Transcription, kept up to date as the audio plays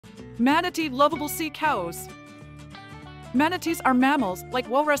Manatee lovable sea cows. Manatees are mammals, like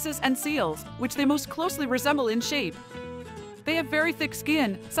walruses and seals, which they most closely resemble in shape. They have very thick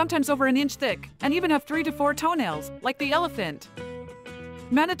skin, sometimes over an inch thick, and even have 3 to 4 toenails, like the elephant.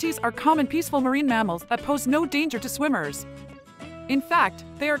 Manatees are common peaceful marine mammals that pose no danger to swimmers. In fact,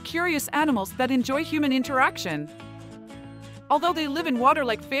 they are curious animals that enjoy human interaction. Although they live in water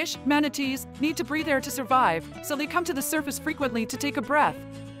like fish, manatees need to breathe air to survive, so they come to the surface frequently to take a breath.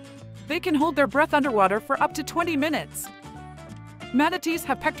 They can hold their breath underwater for up to 20 minutes. Manatees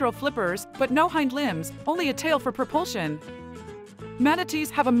have pectoral flippers, but no hind limbs, only a tail for propulsion. Manatees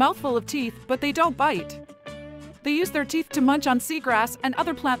have a mouthful of teeth, but they don't bite. They use their teeth to munch on seagrass and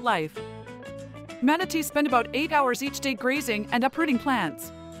other plant life. Manatees spend about 8 hours each day grazing and uprooting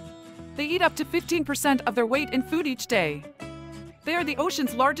plants. They eat up to 15% of their weight in food each day. They are the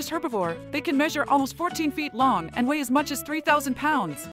ocean's largest herbivore. They can measure almost 14 feet long and weigh as much as 3,000 pounds.